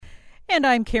And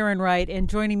I'm Karen Wright, and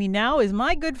joining me now is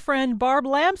my good friend Barb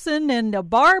Lamson. And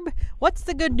Barb, what's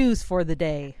the good news for the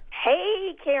day?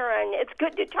 Hey, Karen, it's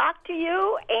good to talk to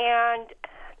you. And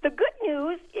the good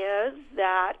news is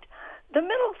that the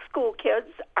middle school kids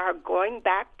are going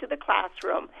back to the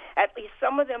classroom. At least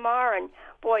some of them are. And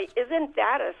boy, isn't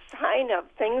that a sign of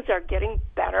things are getting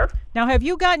better? Now, have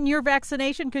you gotten your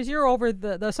vaccination? Because you're over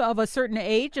the of a certain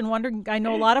age, and wondering. I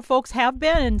know a lot of folks have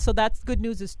been, and so that's good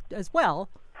news as well.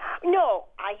 No,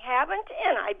 I haven't,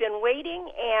 and I've been waiting,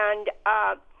 and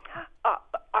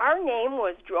our name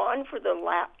was drawn for the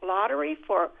lottery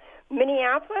for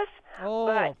Minneapolis,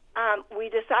 but we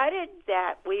decided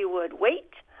that we would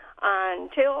wait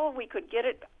until we could get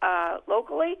it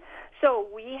locally, so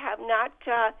we have not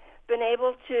been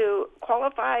able to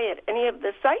qualify at any of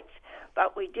the sites,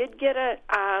 but we did get a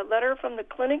letter from the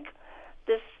clinic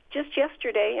just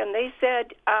yesterday, and they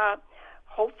said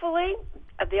hopefully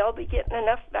they'll be getting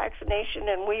enough vaccination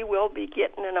and we will be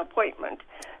getting an appointment.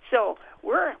 So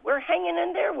we're hanging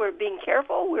in there. We're being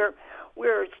careful.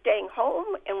 We're staying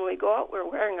home, and when we go out, we're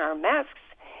wearing our masks,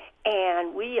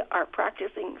 and we are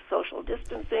practicing social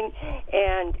distancing,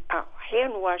 and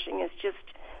hand washing is just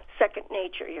second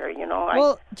nature here, you know.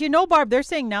 Well, do you know, Barb, they're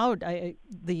saying now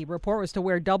the report was to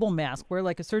wear double mask, wear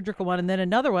like a surgical one and then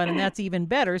another one, and that's even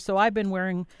better. So I've been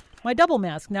wearing my double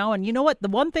mask now. And you know what? The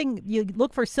one thing you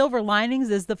look for silver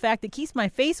linings is the fact it keeps my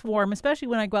face warm, especially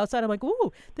when I go outside. I'm like,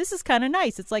 ooh, this is kind of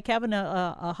nice. It's like having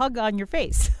a hug on your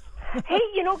face. Hey,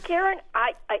 you know, Karen,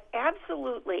 I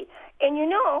absolutely. And you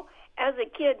know, as a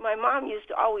kid, my mom used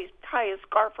to always tie a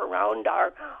scarf around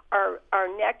our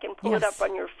neck and pull it up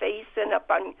on your face and up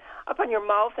on your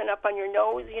mouth and up on your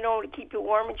nose, you know, to keep you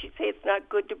warm. And she'd say it's not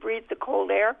good to breathe the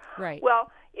cold air. Right. Well,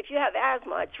 if you have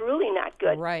asthma, it's really not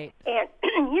good. Right. And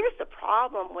here's the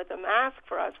problem with a mask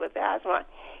for us with asthma: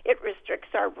 it restricts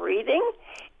our breathing,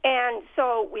 and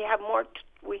so we have more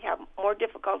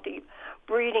difficulty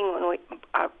breathing when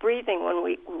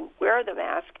we wear the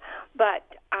mask. But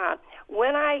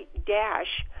when I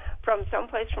dash from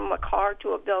a car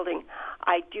to a building,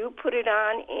 I do put it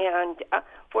on, and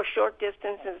for short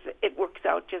distances, it works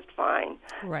out just fine.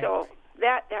 Right. So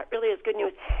that really is good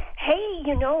news. Hey,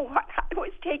 you know what? I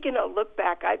was taking a look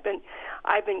back. I've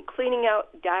been cleaning out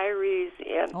diaries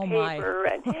and paper,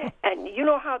 and you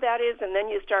know how that is. And then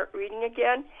you start reading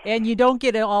again, and you don't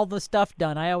get all the stuff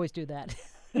done. I always do that.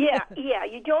 yeah,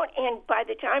 you don't. And by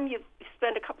the time you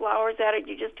spend a couple hours at it,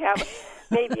 you just have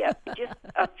maybe just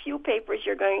a few papers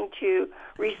you're going to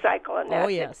recycle, and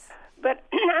that's yes. it. But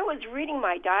I was reading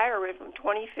my diary from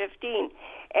 2015,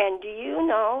 and do you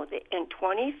know that in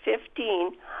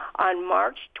 2015, on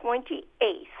March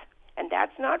 28th, and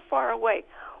that's not far away,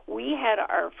 we had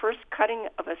our first cutting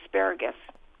of asparagus.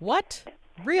 What?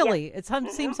 Really? Yeah. It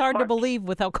seems hard to believe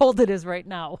with how cold it is right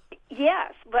now.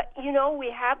 Yes, but, you know, we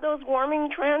have those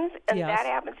warming trends, and that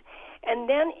happens. And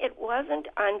then it wasn't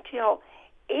until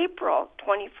April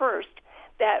 21st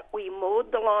that we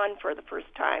mowed the lawn for the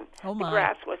first time. Oh my. The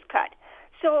grass was cut.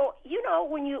 So, you know,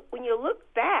 when you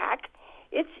look back,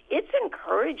 it's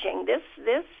encouraging. This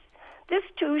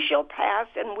too shall pass,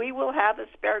 and we will have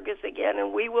asparagus again,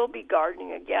 and we will be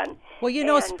gardening again. Well, you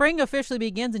know, spring officially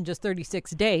begins in just 36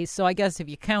 days, so I guess if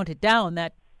you count it down,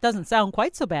 that doesn't sound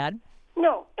quite so bad.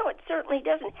 No, it certainly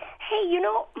doesn't. Hey, you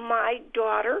know, my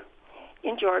daughter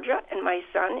in Georgia and my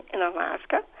son in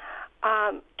Alaska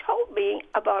told me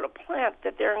about a plant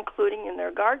that they're including in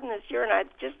their garden this year, and I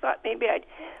just thought maybe I'd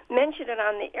mention it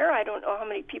on the air. I don't know how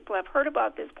many people have heard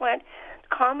about this plant.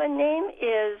 The common name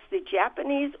is the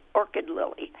Japanese orchid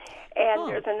lily, and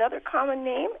there's another common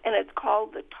name, and it's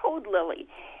called the toad lily.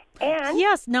 And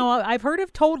yes, now I've heard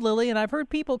of toad lily, and I've heard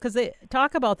people, because they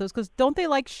talk about those, because don't they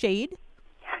like shade?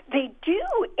 They do,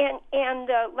 and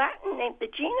the Latin name, the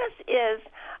genus is,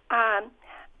 and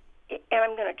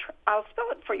I'll spell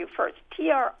it for you first,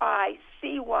 Tricyartis.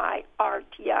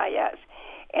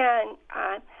 And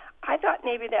I thought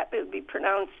maybe that would be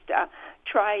pronounced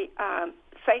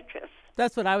tricytrus.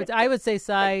 That's what I would say,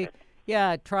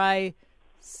 tricertis,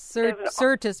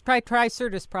 probably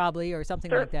tricertis probably, or something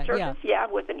like that. Yeah,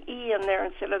 with an E in there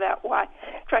instead of that Y,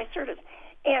 tricertis.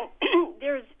 And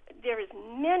there's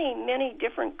many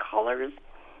different colors,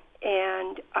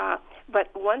 and but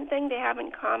one thing they have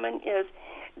in common is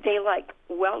they like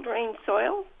well-drained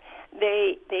soil.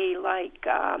 They like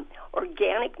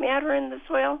organic matter in the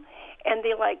soil, and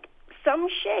they like some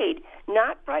shade,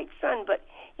 not bright sun. But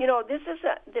you know, this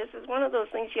is one of those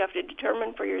things you have to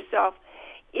determine for yourself.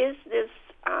 Is this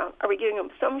are we giving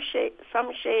them some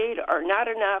shade, or not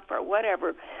enough, or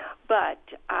whatever? But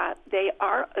they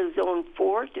are a zone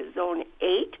 4 to zone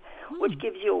 8, which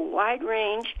gives you a wide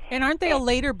range. And aren't they a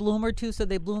later bloomer too? So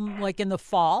they bloom like in the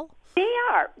fall?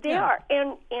 They are.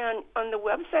 And on the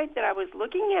website that I was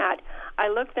looking at, I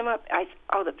looked them up.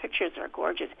 The pictures are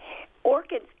gorgeous.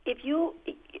 Orchids. If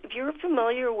you're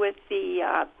familiar with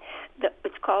the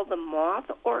it's called the moth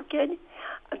orchid.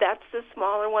 That's the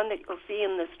smaller one that you'll see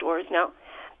in the stores now.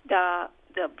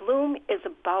 The bloom is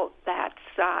about that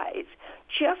size.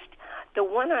 Just the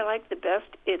one I like the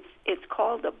best. It's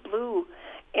called a blue,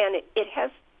 and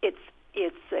it's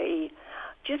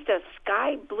just a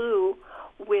sky blue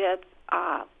with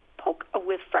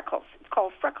freckles. It's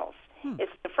called freckles.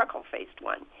 It's the freckle-faced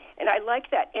one, and I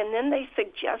like that. And then they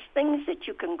suggest things that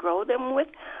you can grow them with.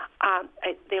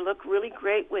 They look really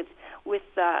great with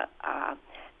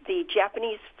the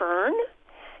Japanese fern,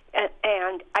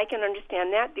 and I can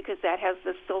understand that because that has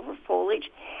the silver foliage.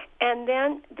 And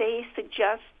then they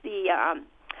suggest the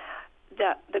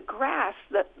grass,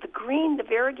 the green, the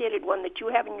variegated one that you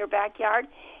have in your backyard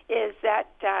is that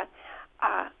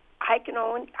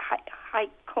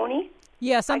Hicony.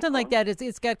 Yeah, something like that.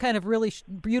 It's got kind of really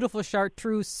beautiful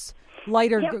chartreuse,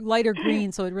 lighter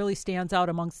green, so it really stands out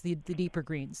amongst the deeper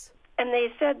greens. And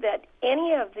they said that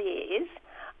any of these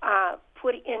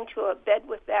put into a bed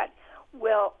with that,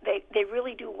 they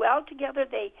really do well together.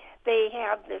 They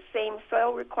have the same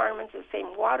soil requirements, the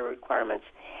same water requirements,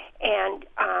 and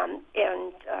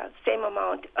same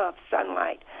amount of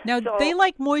sunlight. Now they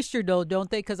like moisture, though,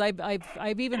 don't they? Because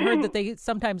I've even heard that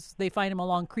sometimes they find them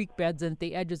along creek beds and at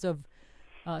the edges of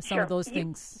some of those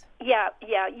things. Yeah.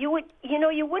 You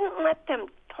wouldn't let them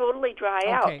totally dry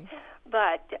out.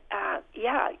 But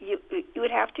you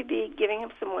would have to be giving them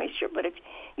some moisture. But if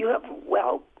you have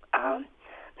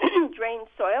drained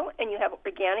soil and you have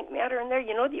organic matter in there,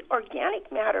 the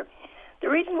organic matter, the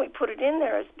reason we put it in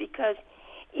there is because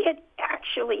it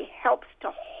actually helps to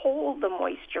hold the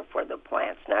moisture for the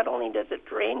plants. Not only does it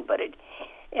drain, but it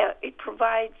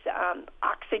provides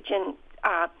oxygen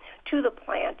to the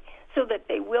plant so that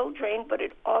they will drain, but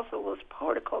it also, those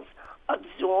particles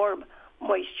absorb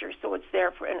moisture, so it's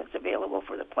there and it's available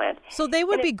for the plant. So they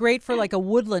would be great for like a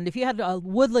woodland. If you had a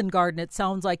woodland garden, it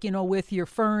sounds like, with your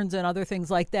ferns and other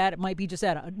things like that, it might be just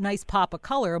a nice pop of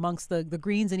color amongst the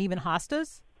greens and even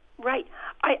hostas. Right.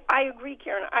 I agree,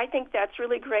 Karen. I think that's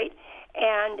really great.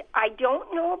 And I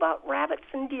don't know about rabbits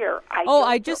and deer.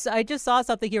 I just saw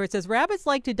something here. It says rabbits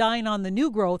like to dine on the new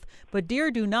growth, but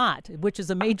deer do not, which is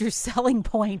a major selling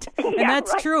point. And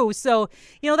that's true. So,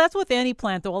 that's with any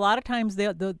plant, though. A lot of times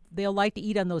they'll like to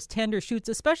eat on those tender shoots,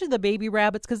 especially the baby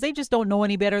rabbits, because they just don't know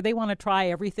any better. They want to try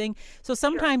everything. So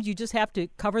sometimes you just have to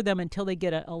cover them until they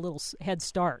get a little head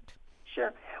start.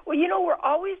 Sure. Well, we're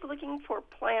always looking for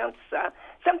plants,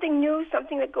 something new,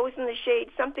 something that goes in the shade,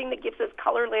 something that gives us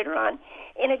color later on.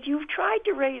 And if you've tried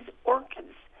to raise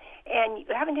orchids and you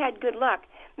haven't had good luck,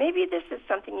 maybe this is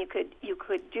something you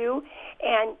could do.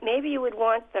 And maybe you would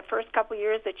want the first couple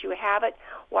years that you have it,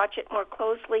 watch it more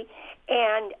closely,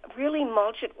 and really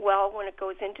mulch it well when it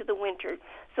goes into the winter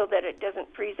so that it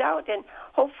doesn't freeze out. And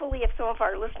hopefully if some of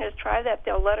our listeners try that,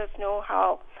 they'll let us know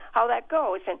how that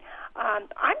goes. And I'm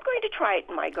going to try it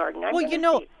in my garden.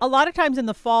 A lot of times in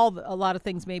the fall, a lot of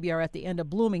things maybe are at the end of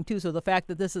blooming too. So the fact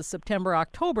that this is September,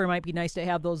 October, might be nice to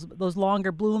have those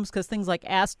longer blooms, because things like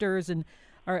asters and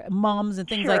mums and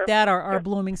things like that are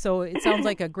blooming. So it sounds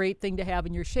like a great thing to have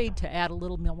in your shade to add a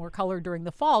little more color during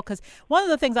the fall. Because one of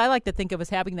the things I like to think of is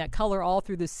having that color all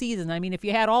through the season. I mean, if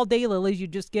you had all day lilies,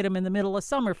 you'd just get them in the middle of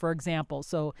summer, for example.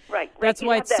 So that's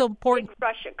why it's so important. Big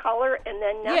rush of color and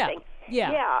then nothing.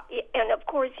 Yeah, and of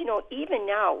course, even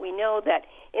now we know that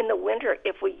in the winter,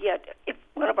 if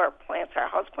one of our plants, our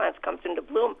house plants, comes into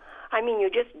bloom, I mean, you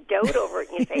just dote over it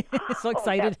and you say, so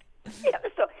excited.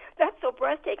 So that's so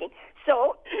breathtaking.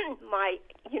 So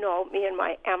me and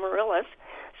my amaryllis.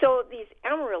 So these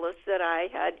amaryllis that I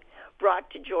had brought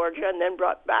to Georgia and then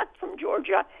brought back from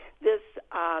Georgia this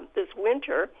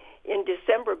winter in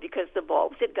December, because the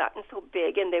bulbs had gotten so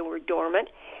big and they were dormant,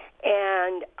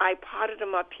 and I potted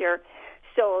them up here.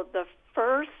 So the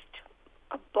first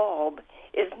bulb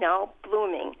is now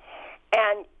blooming,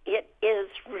 and it is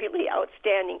really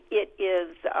outstanding. It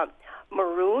is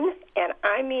maroon, and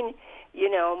I mean,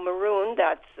 maroon,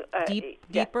 that's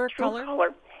deeper color.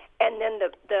 And then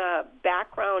the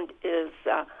background is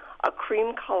a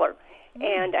cream color.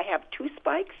 And I have 2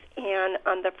 spikes, and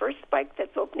on the first spike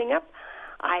that's opening up,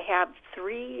 I have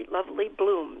 3 lovely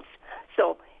blooms.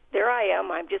 So there I am.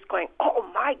 I'm just going, oh,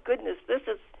 my goodness, this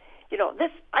is,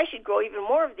 I should grow even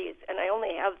more of these, and I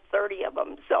only have 30 of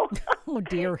them. So, oh,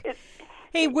 dear.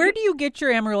 Hey, where do you get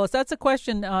your amaryllis? That's a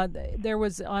question. There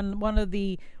was on one of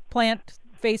the plant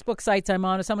Facebook sites I'm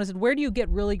on, someone said, where do you get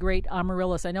really great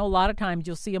amaryllis? I know a lot of times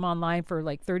you'll see them online for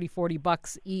like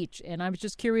 $30-$40 each. And I was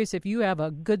just curious if you have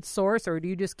a good source or do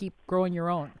you just keep growing your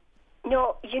own?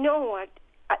 No, you know what?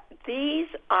 These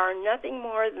are nothing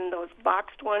more than those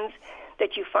boxed ones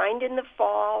that you find in the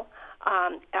fall,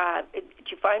 that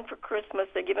you find for Christmas.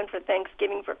 They're given for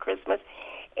Thanksgiving, for Christmas.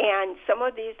 And some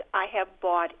of these I have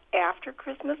bought after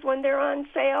Christmas when they're on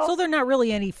sale. So they're not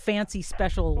really any fancy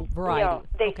special variety. No,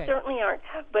 they certainly aren't.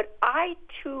 But I,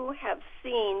 too, have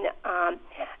seen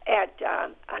at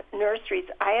nurseries,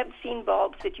 I have seen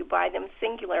bulbs that you buy them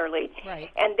singularly, right,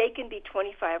 and they can be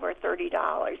 $25 or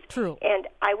 $30. True. And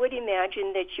I would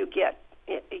imagine that you get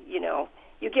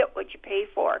what you pay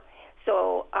for.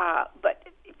 So, but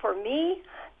for me,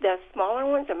 the smaller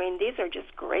ones, I mean, these are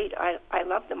just great. I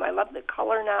love them. I love the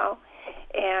color now,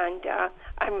 and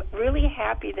I'm really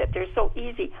happy that they're so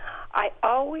easy. I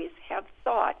always have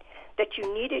thought that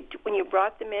you needed to, when you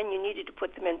brought them in, you needed to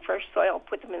put them in fresh soil,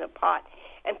 put them in a pot,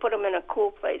 and put them in a cool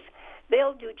place.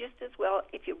 They'll do just as well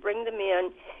if you bring them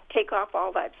in, take off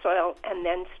all that soil, and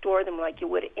then store them like you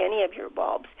would any of your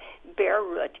bulbs, bare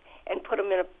root, and put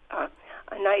them in a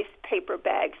nice paper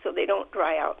bag so they don't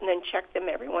dry out, and then check them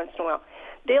every once in a while.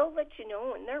 They'll let you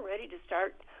know when they're ready to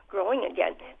start growing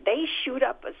again. They shoot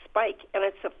up a spike, and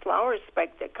it's a flower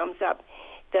spike that comes up.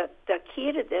 The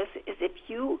key to this is if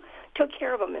you took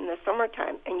care of them in the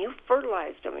summertime and you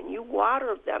fertilized them and you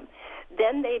watered them,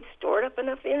 then they've stored up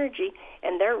enough energy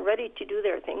and they're ready to do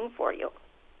their thing for you.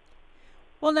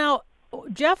 Well, now,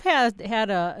 Jeff had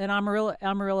an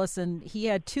amaryllis, and he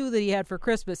had two that he had for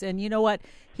Christmas. And you know what?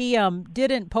 He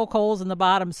didn't poke holes in the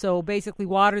bottom, so basically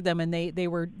watered them, and they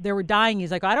were dying.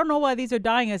 He's like, I don't know why these are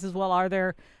dying. I says, well, are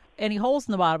there any holes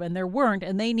in the bottom? And there weren't,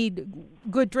 and they need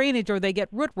good drainage or they get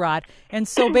root rot. And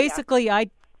so basically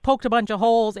I poked a bunch of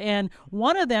holes, and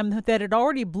one of them that had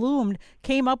already bloomed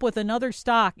came up with another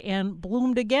stalk and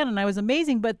bloomed again, and I was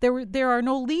amazing. But there are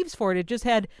no leaves for it. It just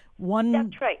had one.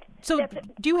 That's right. So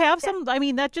do you have some? I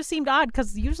mean, that just seemed odd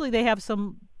because usually they have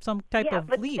some type of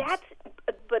leaves.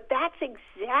 But that's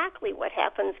exactly what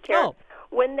happens, Karen. Oh.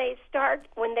 When they've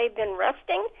been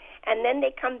resting, and then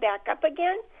they come back up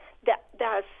again.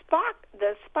 The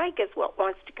spike is what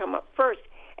wants to come up first,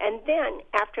 and then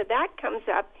after that comes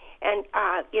up and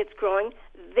it's growing,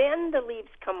 then the leaves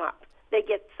come up. They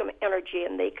get some energy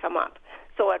and they come up.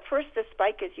 So at first the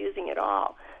spike is using it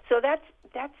all. So that's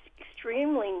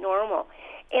extremely normal.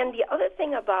 And the other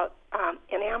thing about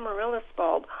an amaryllis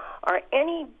bulb or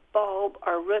any bulb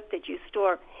or root that you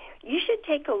store, you should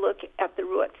take a look at the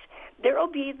roots. There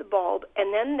will be the bulb,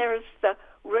 and then there's the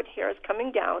root hairs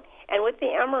coming down. And with the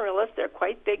amaryllis, they're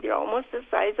quite big. They're almost the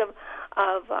size of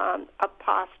a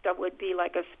pasta would be,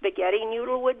 like a spaghetti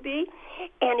noodle would be.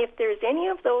 And if there's any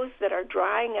of those that are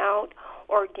drying out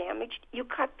or damaged, you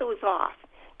cut those off.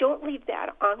 Don't leave that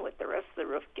on with the rest of the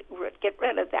root. Get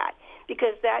rid of that,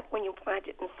 because that, when you plant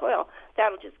it in soil,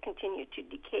 that'll just continue to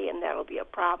decay, and that'll be a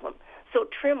problem. So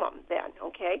trim them then,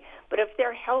 okay? But if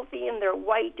they're healthy and they're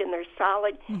white and they're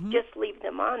solid, just leave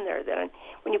them on there. Then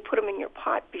when you put them in your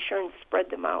pot, be sure and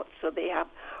spread them out so they have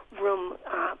room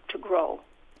to grow.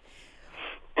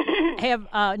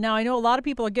 Now, I know a lot of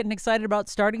people are getting excited about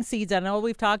starting seeds. I know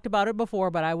we've talked about it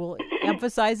before, but I will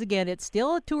emphasize again, it's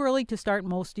still too early to start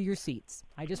most of your seeds.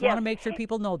 I just want to make sure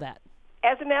people know that.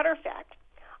 As a matter of fact,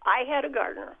 I had a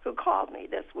gardener who called me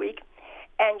this week,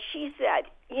 and she said,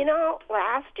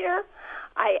 last year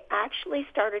I actually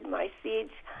started my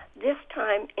seeds this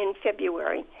time in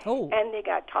February, and they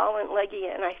got tall and leggy,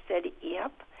 and I said,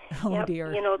 yep.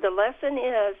 Dear. The lesson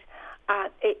is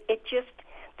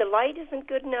the light isn't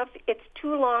good enough. It's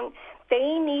too long.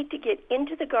 They need to get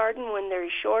into the garden when they're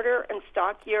shorter and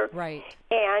stockier. Right.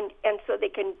 And so they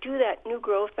can do that new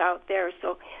growth out there.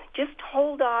 So just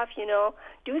hold off,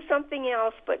 do something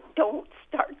else, but don't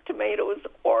start tomatoes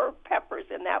or peppers.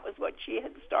 And that was what she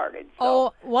had started.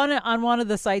 So. On one of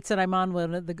the sites that I'm on,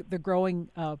 one of the growing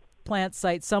plant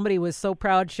site, somebody was so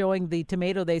proud showing the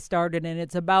tomato they started, and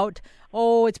it's about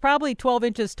it's probably 12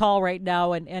 inches tall right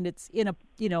now, and it's in a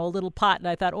a little pot. And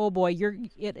I thought, oh boy,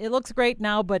 it looks great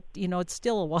now, but it's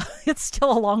still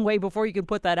a long way before you can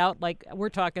put that out. Like we're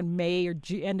talking May or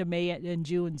end of May and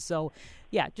June. So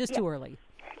too early.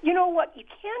 You know what you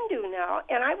can do now,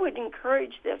 and I would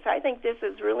encourage this. I think this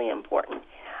is really important.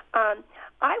 I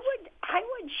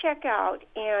would check out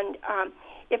and.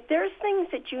 If there's things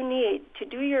that you need to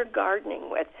do your gardening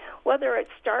with, whether it's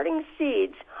starting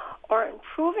seeds or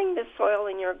improving the soil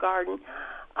in your garden,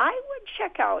 I would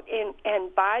check out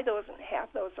and buy those and have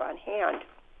those on hand.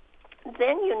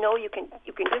 Then you can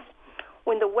just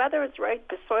when the weather is right,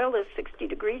 the soil is 60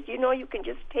 degrees, you can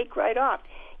just take right off.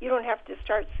 You don't have to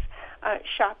start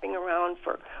shopping around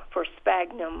for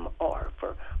sphagnum or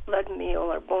for blood meal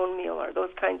or bone meal or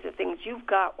those kinds of things. You've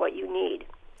got what you need.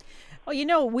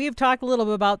 Well, we've talked a little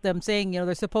bit about them saying,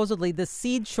 there's supposedly the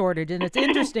seed shortage. And it's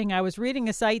interesting. I was reading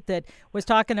a site that was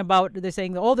talking about, they're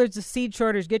saying, there's a seed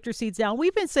shortage, get your seeds down.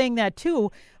 We've been saying that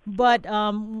too. But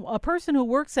a person who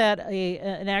works at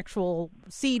an actual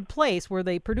seed place where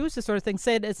they produce this sort of thing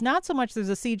said it's not so much there's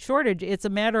a seed shortage. It's a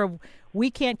matter of we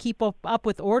can't keep up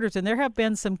with orders. And there have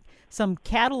been some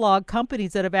catalog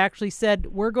companies that have actually said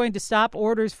we're going to stop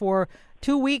orders for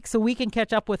 2 weeks so we can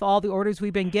catch up with all the orders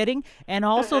we've been getting. And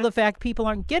also the fact people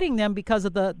aren't getting them because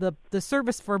of the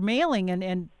service for mailing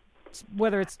and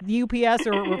whether it's the UPS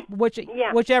or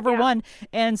whichever one.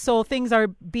 And so things are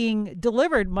being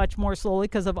delivered much more slowly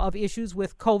because of issues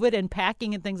with COVID and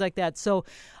packing and things like that. So,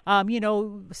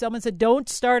 someone said, don't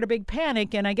start a big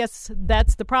panic. And I guess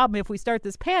that's the problem. If we start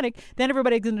this panic, then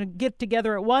everybody's going to get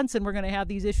together at once and we're going to have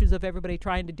these issues of everybody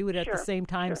trying to do it at the same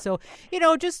time. Sure.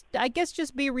 So,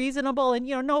 just be reasonable and,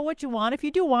 know what you want. If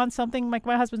you do want something, like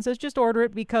my husband says, just order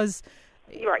it because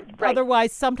Right.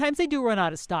 Otherwise, sometimes they do run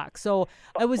out of stock. So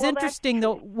it was interesting,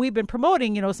 though, we've been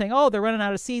promoting, saying, they're running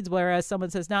out of seeds, whereas someone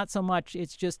says not so much.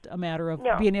 It's just a matter of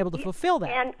being able to fulfill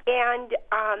that. And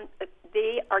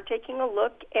they are taking a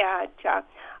look at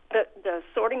the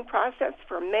sorting process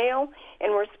for mail,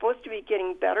 and we're supposed to be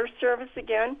getting better service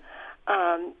again.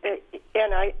 And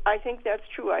I think that's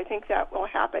true. I think that will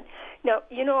happen. Now,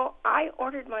 I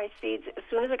ordered my seeds as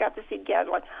soon as I got the seed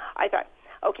catalog. I thought,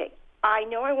 okay, I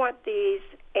know I want these,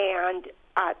 and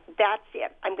that's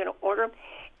it. I'm going to order them.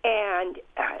 And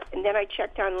then I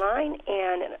checked online,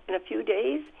 and in a few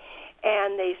days,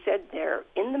 and they said they're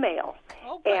in the mail.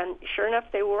 Okay. And sure enough,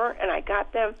 they were, and I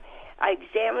got them. I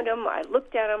examined them. I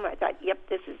looked at them. I thought, yep,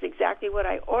 this is exactly what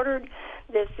I ordered.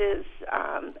 This is,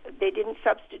 they didn't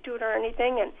substitute or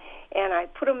anything. And I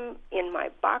put them in my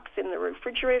box in the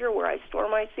refrigerator where I store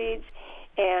my seeds,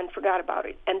 and forgot about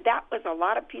it. And that was a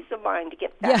lot of peace of mind to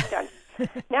get that done.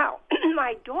 Now,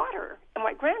 my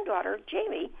granddaughter,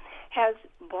 Jamie, has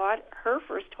bought her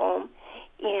first home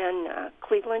in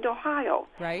Cleveland, Ohio.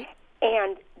 Right.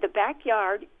 And the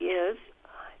backyard is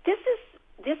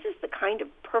the kind of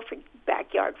perfect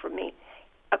backyard for me.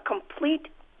 A complete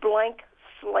blank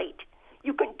slate.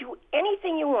 You can do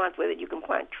anything you want with it. You can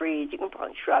plant trees, you can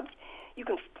plant shrubs, you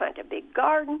can plant a big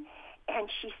garden. And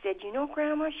she said,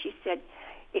 Grandma, she said,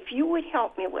 if you would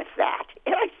help me with that.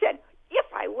 And I said, if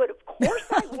I would, of course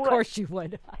I would. Of course you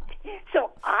would.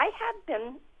 So I have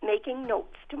been making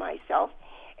notes to myself,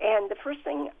 and the first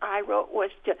thing I wrote was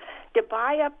to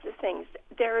buy up the things.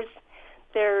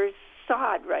 There's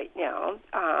sod right now,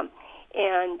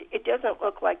 and it doesn't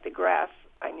look like the grass.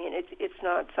 I mean, it's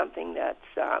not something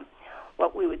that's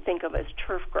what we would think of as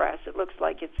turf grass. It looks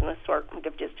like it's an assortment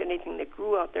of just anything that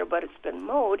grew out there, but it's been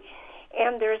mowed.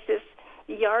 And the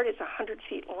yard is 100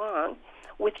 feet long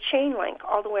with chain link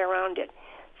all the way around it.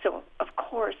 So, of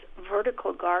course,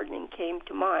 vertical gardening came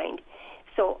to mind.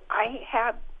 So I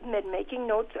have been making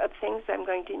notes of things I'm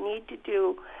going to need to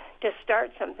do to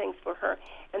start some things for her.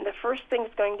 And the first thing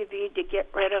is going to be to get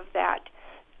rid of that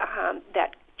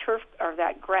turf or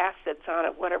that grass that's on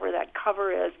it, whatever that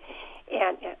cover is,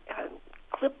 and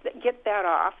get that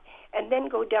off. And then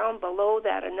go down below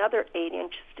that another 8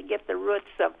 inches to get the roots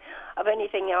of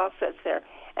anything else that's there,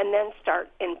 and then start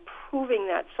improving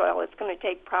that soil. It's going to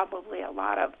take probably a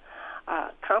lot of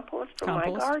compost from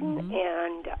my garden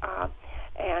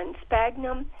and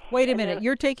sphagnum. Wait a minute,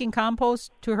 you're taking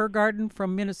compost to her garden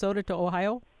from Minnesota to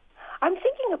Ohio? I'm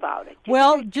thinking about it.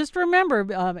 Just remember,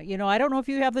 I don't know if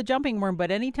you have the jumping worm,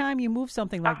 but anytime you move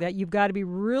something like that, you've got to be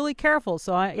really careful.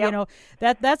 So,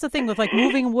 that's the thing with like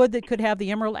moving wood that could have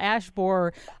the emerald ash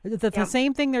borer. The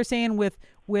same thing they're saying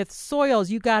with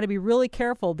soils. You got to be really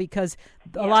careful because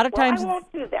a lot of times I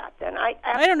won't do that. Then I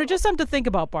don't know. Just something to think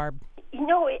about, Barb.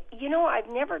 I've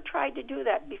never tried to do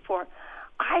that before.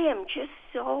 I am just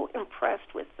so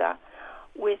impressed with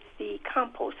the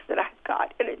compost that I've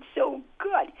got, and it's so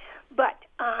good. But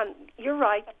you're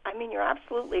right. I mean, you're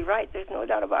absolutely right. There's no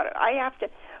doubt about it. I have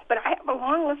a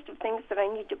long list of things that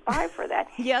I need to buy for that.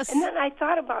 Yes. And then I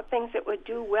thought about things that would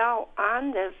do well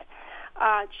on this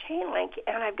chain link,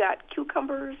 and I've got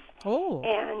cucumbers. Oh.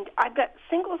 And I've got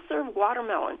single-serve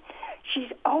watermelon.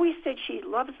 She's always said she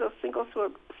loves those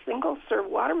single-serve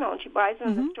watermelon. She buys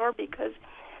them in the store because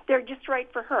they're just right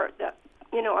for her.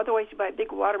 Otherwise you buy a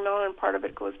big watermelon and part of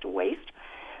it goes to waste.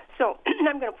 So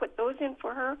I'm going to put those in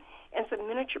for her. and some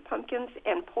miniature pumpkins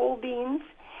and pole beans.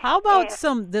 How about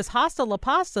this Hasta la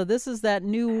Pasta? This is that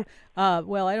new,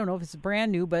 well, I don't know if it's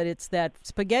brand new, but it's that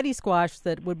spaghetti squash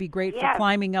that would be great for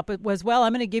climbing up as well.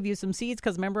 I'm going to give you some seeds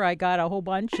because remember I got a whole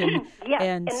bunch. And,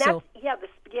 and so the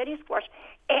spaghetti squash.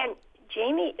 And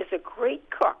Jamie is a great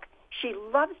cook. She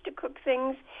loves to cook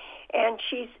things, and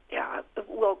she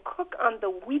will cook on the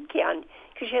weekend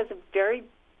because she has a very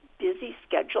busy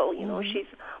schedule. You know, she's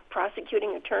a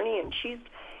prosecuting attorney, and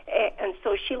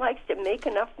so she likes to make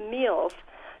enough meals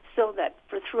so that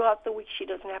for throughout the week she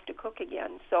doesn't have to cook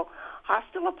again. So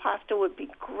Hasta la Pasta would be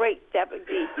great. That would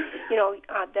be,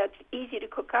 that's easy to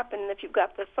cook up. And if you've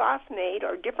got the sauce made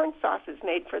or different sauces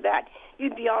made for that,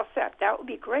 you'd be all set. That would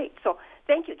be great. So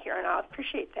thank you, Karen. I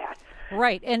appreciate that.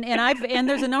 Right, and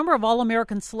there's a number of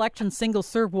All-American Selection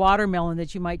single-serve watermelon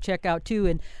that you might check out too.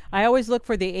 And I always look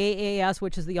for the AAS,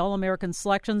 which is the All-American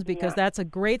Selections, because that's a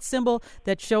great symbol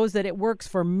that shows that it works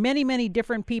for many, many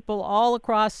different people all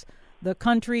across the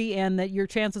country, and that your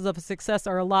chances of success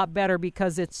are a lot better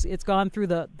because it's gone through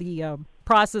the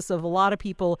process of a lot of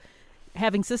people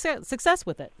having success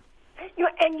with it.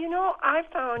 I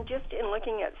found just in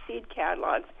looking at seed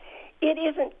catalogs, it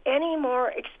isn't any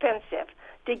more expensive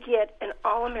to get an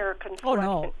All-American selection.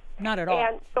 Oh, no, not at all.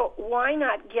 And so why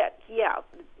not get,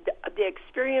 the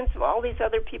experience of all these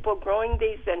other people growing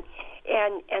these and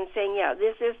saying,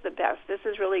 this is the best, this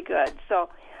is really good. So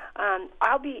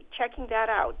I'll be checking that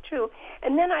out, too.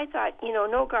 And then I thought,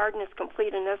 no garden is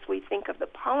complete unless we think of the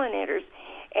pollinators.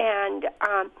 And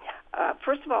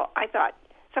first of all, I thought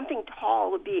something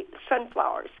tall would be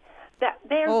sunflowers. That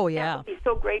would be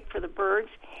so great for the birds.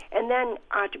 And then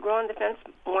to grow on the fence,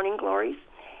 morning glories.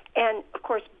 And, of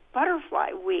course,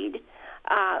 butterfly weed.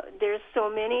 There's so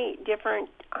many different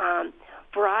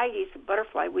varieties of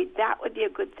butterfly weed. That would be a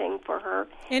good thing for her.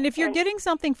 And if you're getting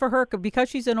something for her, because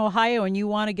she's in Ohio and you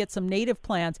want to get some native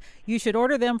plants, you should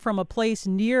order them from a place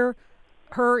near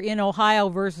her in Ohio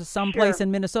versus someplace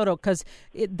in Minnesota, because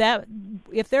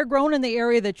if they're grown in the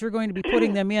area that you're going to be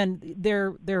putting them in,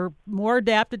 they're more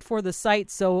adapted for the site.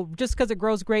 So just because it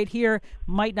grows great here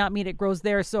might not mean it grows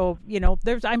there. So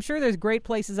I'm sure there's great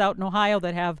places out in Ohio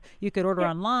that you could order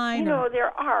online.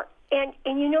 There are, and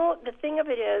the thing of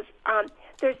it is,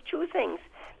 there's two things.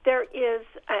 There is,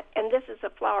 and this is a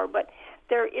flower, but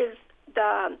there is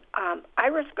the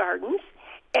iris gardens,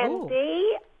 and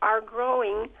they are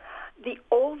growing the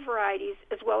old varieties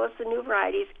as well as the new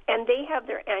varieties, and they have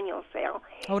their annual sale.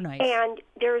 Oh, nice. And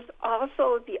there's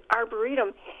also the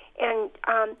Arboretum. And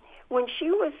when she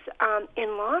was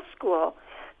in law school,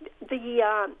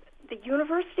 the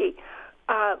university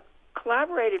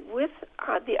collaborated with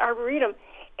the Arboretum,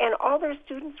 and all their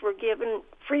students were given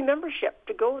free membership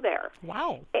to go there.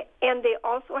 Wow. And they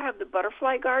also have the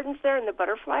butterfly gardens there and the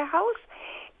butterfly house.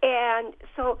 And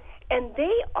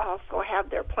they also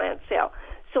have their plant sale.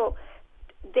 So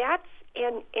that's,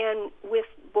 and with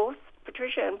both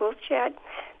Patricia and both Chad,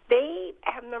 they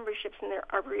have memberships in their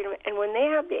Arboretum, and when they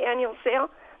have the annual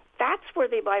sale, that's where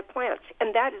they buy plants,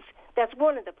 and that's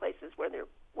one of the places where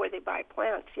they buy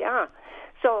plants.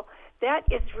 So that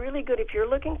is really good if you're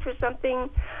looking for something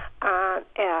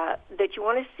that you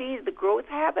want to see the growth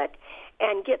habit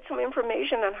and get some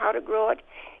information on how to grow it.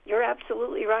 You're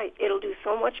absolutely right. It'll do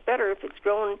so much better if it's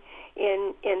grown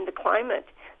in the climate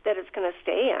that it's going to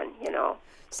stay in,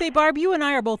 Say, Barb, you and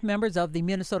I are both members of the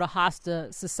Minnesota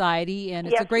Hosta Society, and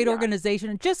it's a great organization.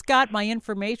 And just got my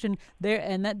information there,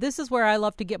 and this is where I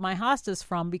love to get my hostas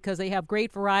from because they have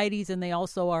great varieties, and they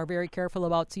also are very careful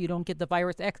about so you don't get the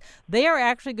virus X. They are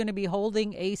actually going to be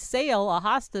holding a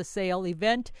hosta sale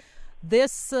event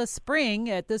this spring.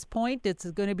 At this point, it's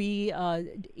going to be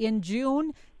in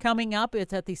June coming up.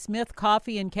 It's at the Smith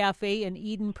Coffee and Cafe in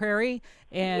Eden Prairie.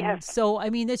 And so,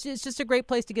 it's just a great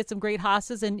place to get some great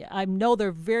hostas. And I know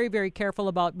they're very, very careful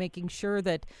about making sure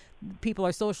that people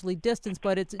are socially distanced.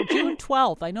 But it's June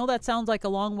 12th. I know that sounds like a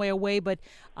long way away, but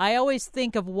I always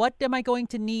think of what am I going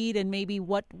to need and maybe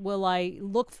what will I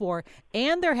look for.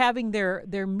 And they're having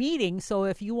their meeting. So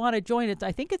if you want to join it,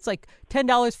 I think it's like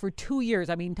 $10 for 2 years.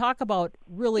 Talk about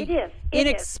really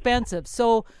inexpensive.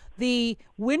 So the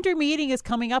winter meeting is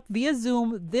coming up via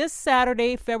Zoom this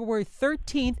Saturday, February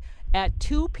 13th at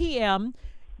 2 p.m.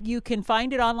 You can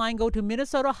find it online. Go to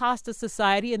Minnesota Hosta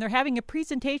Society, and they're having a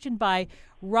presentation by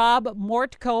Rob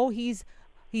Mortko.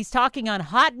 He's talking on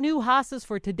hot new hostas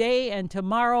for today and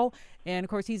tomorrow. And, of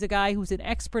course, he's a guy who's an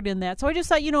expert in that. So I just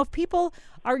thought, if people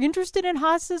are interested in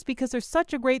hostas because they're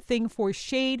such a great thing for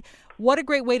shade, what a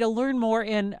great way to learn more.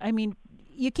 And,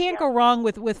 you can't go wrong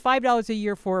with $5 a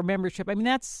year for a membership. I mean,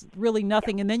 that's really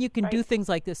nothing. And then you can do things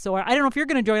like this. So I don't know if you're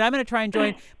going to join. I'm going to try and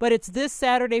join. But it's this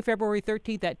Saturday, February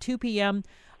 13th at 2 p.m.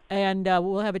 And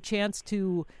we'll have a chance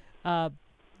to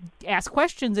ask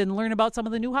questions and learn about some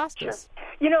of the new hostas. Sure.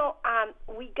 You know,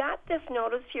 we got this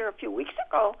notice here a few weeks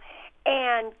ago,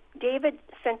 and David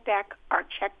sent back our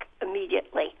check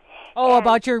immediately. Oh,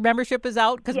 about your membership is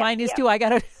out? Because mine is too. I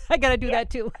gotta do that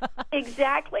too.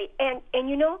 Exactly. And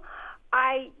you know,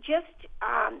 I just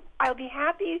I'll be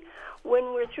happy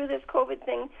when we're through this COVID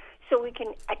thing, so we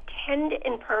can attend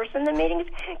in person the meetings,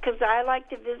 because I like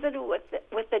to visit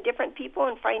with the different people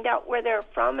and find out where they're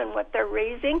from and what they're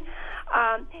raising.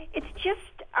 It's just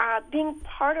being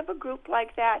part of a group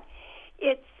like that.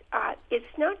 It's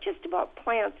not just about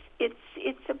plants.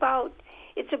 It's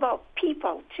about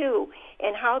people too,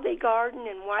 and how they garden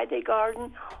and why they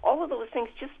garden. All of those things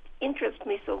just interest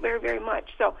me so very, very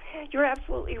much. So you're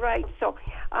absolutely right. So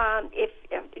if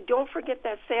don't forget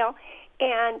that sale.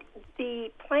 And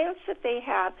the plants that they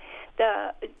have,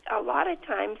 a lot of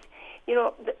times, you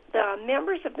know, the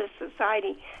members of the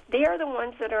society, they are the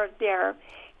ones that are there,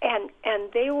 and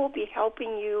they will be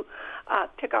helping you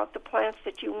pick out the plants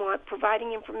that you want,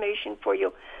 providing information for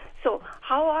you. So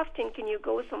how often can you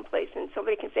go someplace and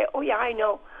somebody can say, oh, yeah, I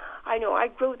know, I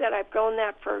grew that, I've grown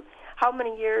that for how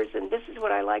many years, and this is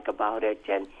what I like about it.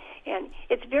 And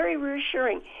it's very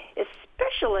reassuring,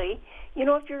 especially, you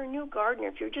know, if you're a new gardener,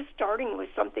 if you're just starting with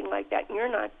something like that and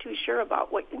you're not too sure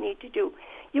about what you need to do,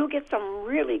 you'll get some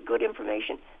really good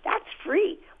information. That's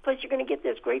free. Plus, you're going to get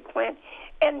this great plant.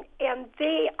 And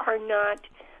they are not,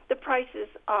 the prices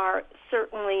are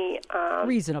certainly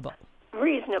reasonable.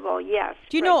 Reasonable, yes.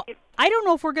 Do you know, I don't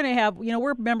know if we're going to have, you know,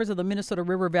 we're members of the Minnesota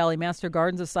River Valley Master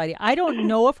Garden Society. I don't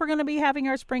know if we're going to be having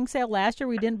our spring sale. Last year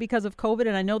we didn't because of COVID,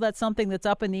 and I know that's something that's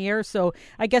up in the air, so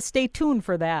I guess stay tuned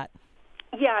for that.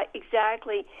 Yeah,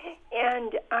 exactly.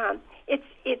 And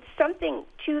it's something,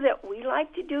 too, that we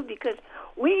like to do, because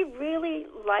we really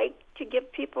like to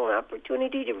give people an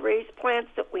opportunity to raise plants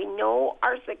that we know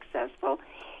are successful.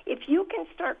 If you can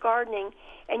start gardening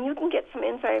and you can get some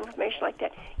inside information like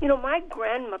that. You know, my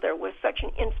grandmother was such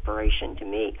an inspiration to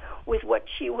me with what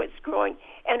she was growing.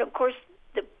 And, of course,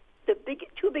 the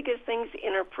two biggest things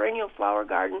in her perennial flower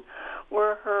garden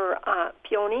were her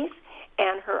peonies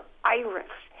and her iris.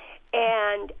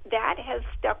 And that has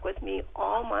stuck with me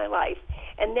all my life.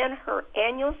 And then her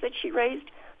annuals that she raised,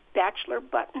 bachelor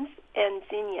buttons and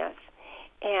zinnias.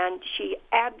 And she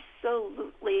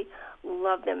absolutely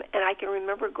loved them. And I can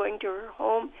remember going to her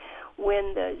home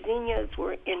when the zinnias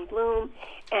were in bloom,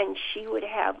 and she would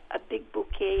have a big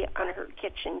bouquet on her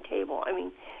kitchen table. I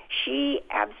mean, she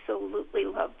absolutely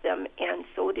loved them, and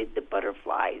so did the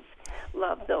butterflies.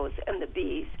 Loved those, and the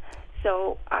bees.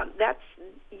 So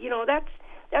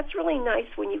that's really nice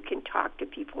when you can talk to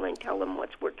people and tell them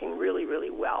what's working really, really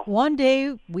well. One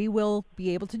day we will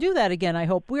be able to do that again, I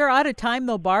hope. We are out of time,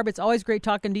 though, Barb. It's always great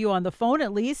talking to you on the phone,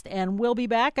 at least, and we'll be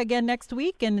back again next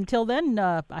week. And until then,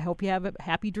 I hope you have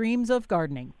happy dreams of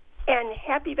gardening. And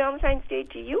happy Valentine's Day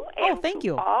to you and thank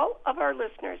you. All of our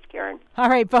listeners, Karen. All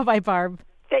right. Bye-bye, Barb.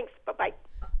 Thanks. Bye-bye.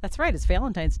 That's right. It's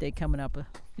Valentine's Day coming up.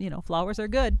 You know, flowers are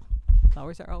good.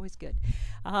 Flowers are always good.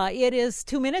 It is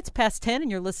 2 minutes past 10,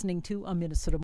 and you're listening to A Minnesota